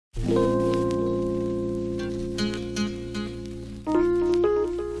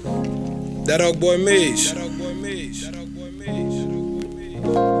ThatOakBoiiMeech.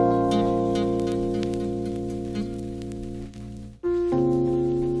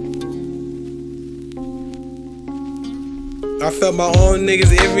 I felt my own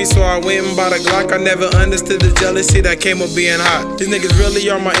niggas envy, so I went and bought a Glock. I never understood the jealousy that came with being hot. These niggas really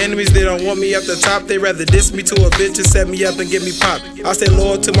are my enemies, they don't want me at the top. They rather diss me to a bitch and set me up and get me popped. I stay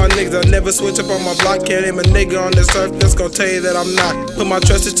loyal to my niggas, I never switch up on my block. Can't name a nigga on this earth that's gon' tell you that I'm not. Put my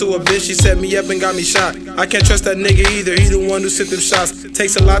trust into a bitch, she set me up and got me shot. I can't trust that nigga either, he the one who sent them shots.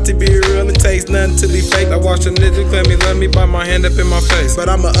 Takes a lot to be real and takes nothing to be fake. I watch a nigga claim he love me, by my hand up in my face. But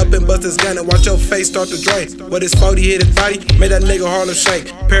I'ma up and bust his gun and watch your face start to drain. But his 40 hit his body, made that nigga Harlem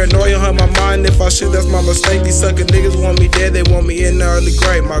shake. Paranoia hurt my mind, if I shoot that's my mistake. These sucker niggas want me dead, they want me in the early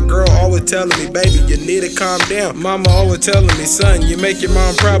grave. My girl always telling me, baby, you need to calm down. Mama always telling me, son, you make your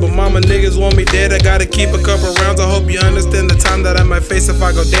mom proud. But mama niggas want me dead, I gotta keep a couple rounds. I hope you understand the time that I might face if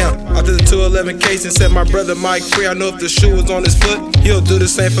I go down. After the 211 case and set my brother Mike free, I know if the shoe was on his foot, he'll do the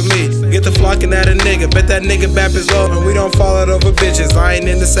same for me. Get the flocking at a nigga, bet that nigga bap is low. And we don't fall out over bitches, I ain't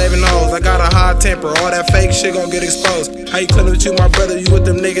into saving hoes. I got a high temper, all that fake shit gon' get exposed. How you claim with you, my brother, you with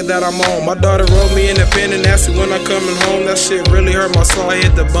them niggas that I'm on. My daughter wrote me in the pen and asked me when I coming home. That shit really hurt my soul, I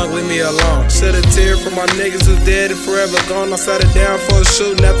hit the bunk, leave me alone. Shed a tear for my niggas who's dead and forever gone. I sat it down for a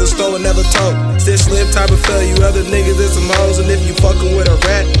shooting at the store and never told. Stitch lip type of fella, you other niggas is some hoes. And if you fucking with a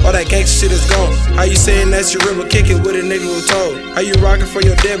rat, all that gangsta shit is gone. How you saying that you river kick it with a nigga who told? How you rocking for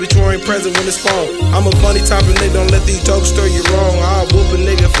your dad but you ain't present when it's phone? I'm a funny type of nigga, don't let these jokes stir you wrong. I'll whoop a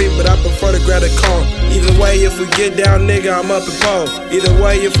nigga feet, but I prefer to grab a cone. Either way, if we get down, nigga, I'm up and pole. Either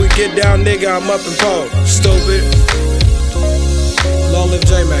way, if we get down, nigga, I'm up and pole. Stupid. Long live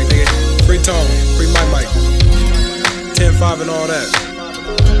J-Mac, nigga. Free Tone, free Mike. 10-5 and all that.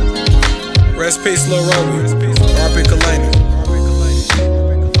 Rest peace, Lil Roby. R.P. Kalani.